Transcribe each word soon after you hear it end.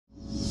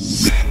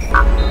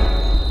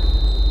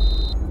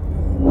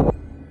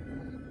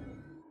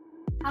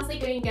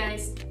doing,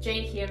 guys?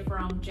 Jade here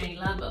from Jade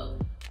Level.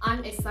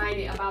 I'm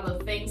excited about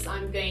the things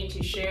I'm going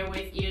to share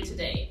with you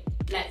today.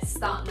 Let's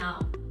start now.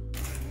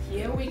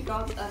 Here we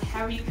got a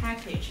heavy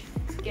package.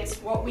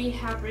 Guess what we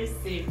have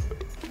received?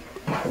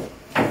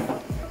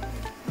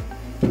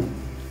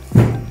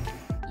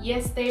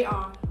 Yes, they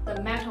are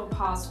the metal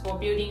parts for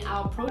building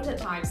our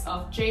prototypes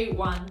of Jade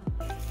 1.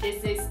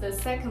 This is the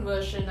second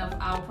version of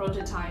our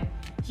prototype.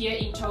 Here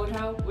in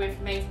total, we've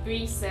made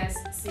 3 sets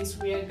since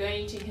we are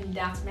going to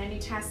conduct many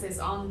tests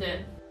on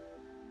them.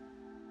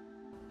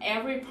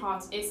 Every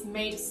part is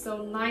made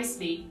so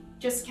nicely,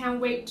 just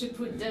can't wait to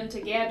put them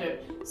together.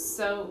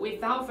 So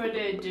without further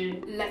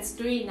ado, let's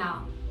do it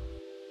now.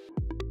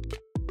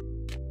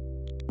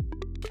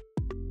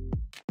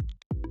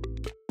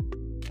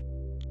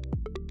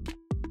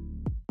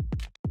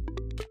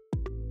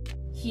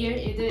 Here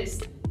it is,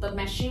 the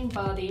machine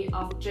body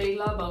of Jade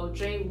Level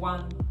Jade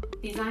 1.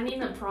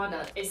 Designing a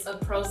product is a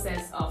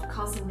process of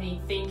constantly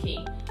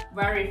thinking,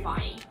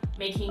 verifying,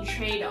 making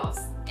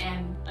trade-offs,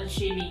 and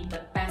achieving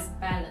the best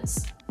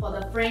balance. For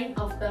the frame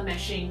of the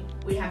machine,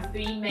 we have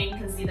 3 main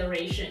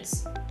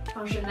considerations: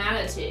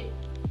 functionality,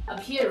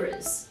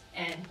 appearance,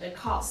 and the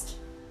cost.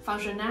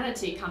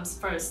 Functionality comes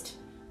first.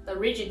 The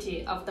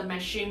rigidity of the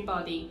machine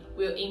body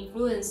will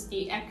influence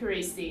the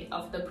accuracy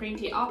of the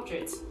printed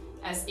objects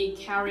as it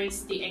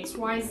carries the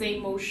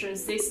XYZ motion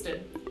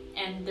system,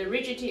 and the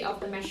rigidity of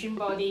the machine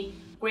body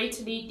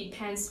greatly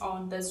depends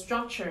on the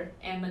structure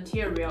and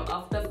material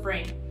of the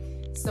frame.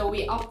 So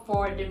we opt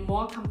for the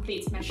more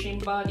complete machine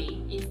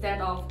body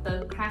instead of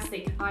the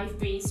classic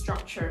I3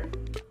 structure.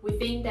 We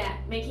think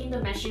that making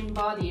the machine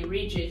body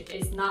rigid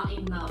is not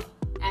enough,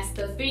 as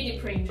the 3D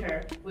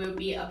printer will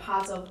be a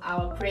part of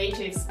our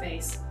creative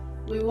space.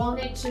 We want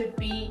it to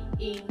be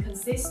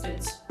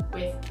inconsistent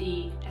with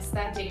the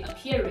aesthetic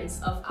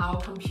appearance of our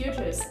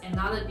computers and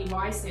other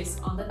devices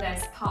on the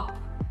desktop.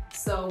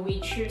 So we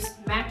choose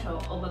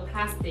metal over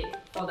plastic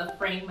for the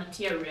frame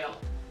material.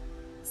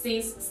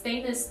 Since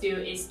stainless steel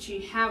is too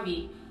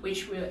heavy,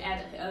 which will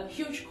add a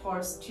huge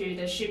cost to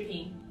the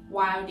shipping,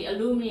 while the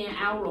aluminum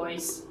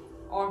alloys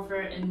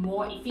offer a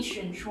more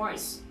efficient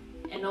choice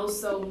and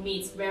also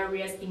meets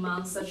various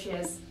demands such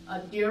as a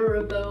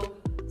durable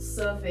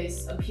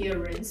surface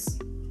appearance,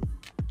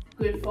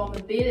 good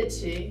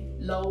formability,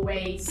 low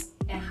weight,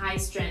 and high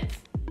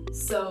strength.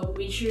 So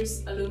we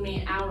choose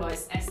aluminum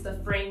alloys as the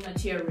frame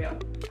material.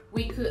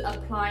 We could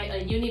apply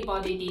a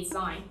unibody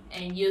design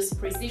and use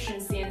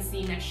precision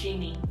CNC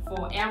machining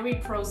for every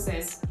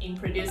process in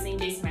producing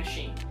this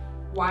machine.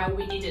 Why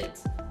we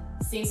didn't?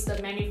 Since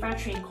the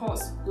manufacturing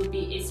cost would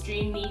be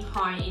extremely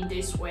high in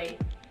this way,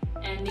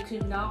 and it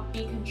could not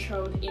be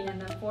controlled in an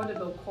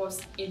affordable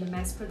cost in the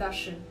mass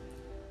production.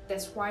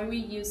 That's why we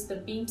use the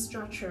beam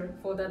structure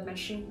for the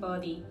machine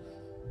body.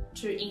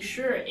 To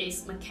ensure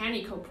its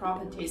mechanical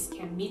properties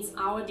can meet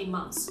our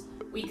demands,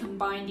 we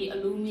combine the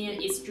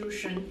aluminum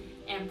extrusion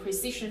and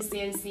precision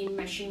CNC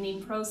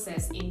machining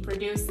process in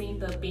producing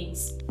the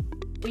beams.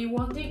 We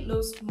wanted it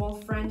looks more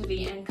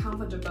friendly and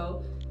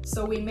comfortable,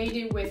 so we made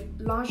it with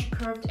large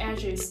curved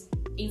edges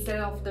instead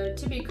of the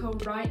typical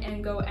right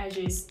angle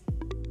edges.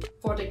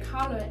 For the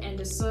color and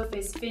the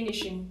surface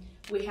finishing,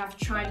 we have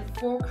tried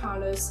 4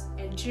 colors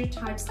and 2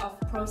 types of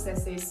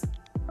processes.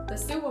 The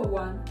silver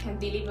one can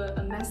deliver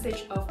a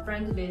message of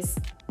friendliness,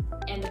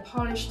 and the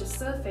polished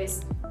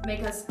surface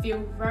makes us feel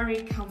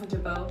very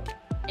comfortable,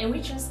 and we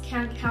just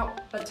can't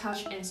help but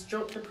touch and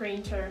stroke the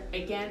printer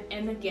again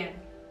and again.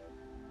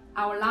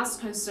 Our last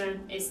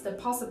concern is the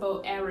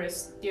possible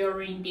errors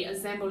during the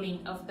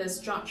assembling of the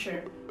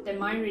structure that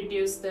might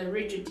reduce the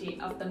rigidity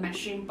of the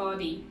machine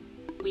body.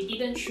 We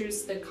didn't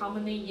choose the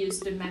commonly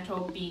used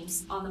metal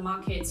beams on the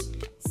market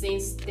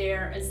since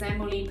their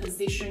assembly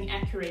position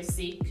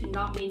accuracy could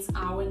not meet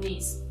our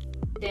needs.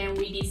 Then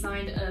we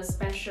designed a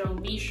special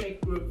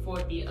V-shape group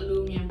for the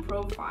aluminum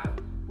profile.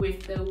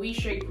 With the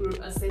V-shape group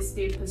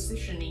assisted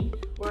positioning,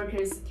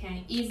 workers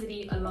can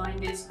easily align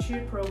these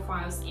 2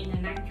 profiles in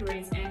an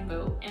accurate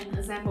angle and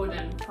assemble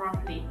them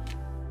properly.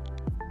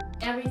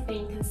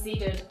 Everything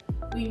considered,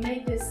 we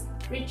made this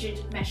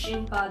rigid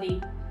machine body.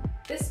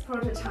 This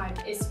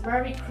prototype is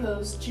very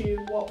close to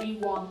what we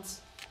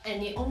want,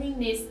 and it only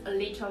needs a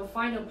little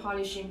final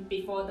polishing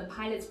before the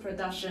pilot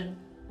production.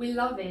 We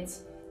love it,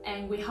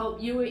 and we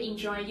hope you will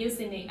enjoy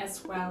using it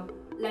as well.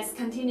 Let's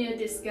continue to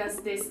discuss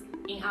this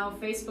in our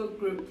Facebook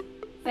group.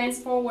 Thanks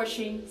for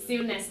watching, see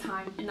you next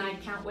time, and I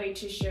can't wait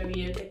to show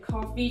you the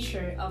core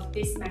feature of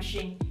this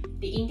machine,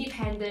 the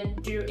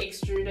independent dual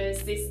extruder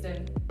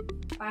system.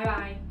 Bye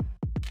bye!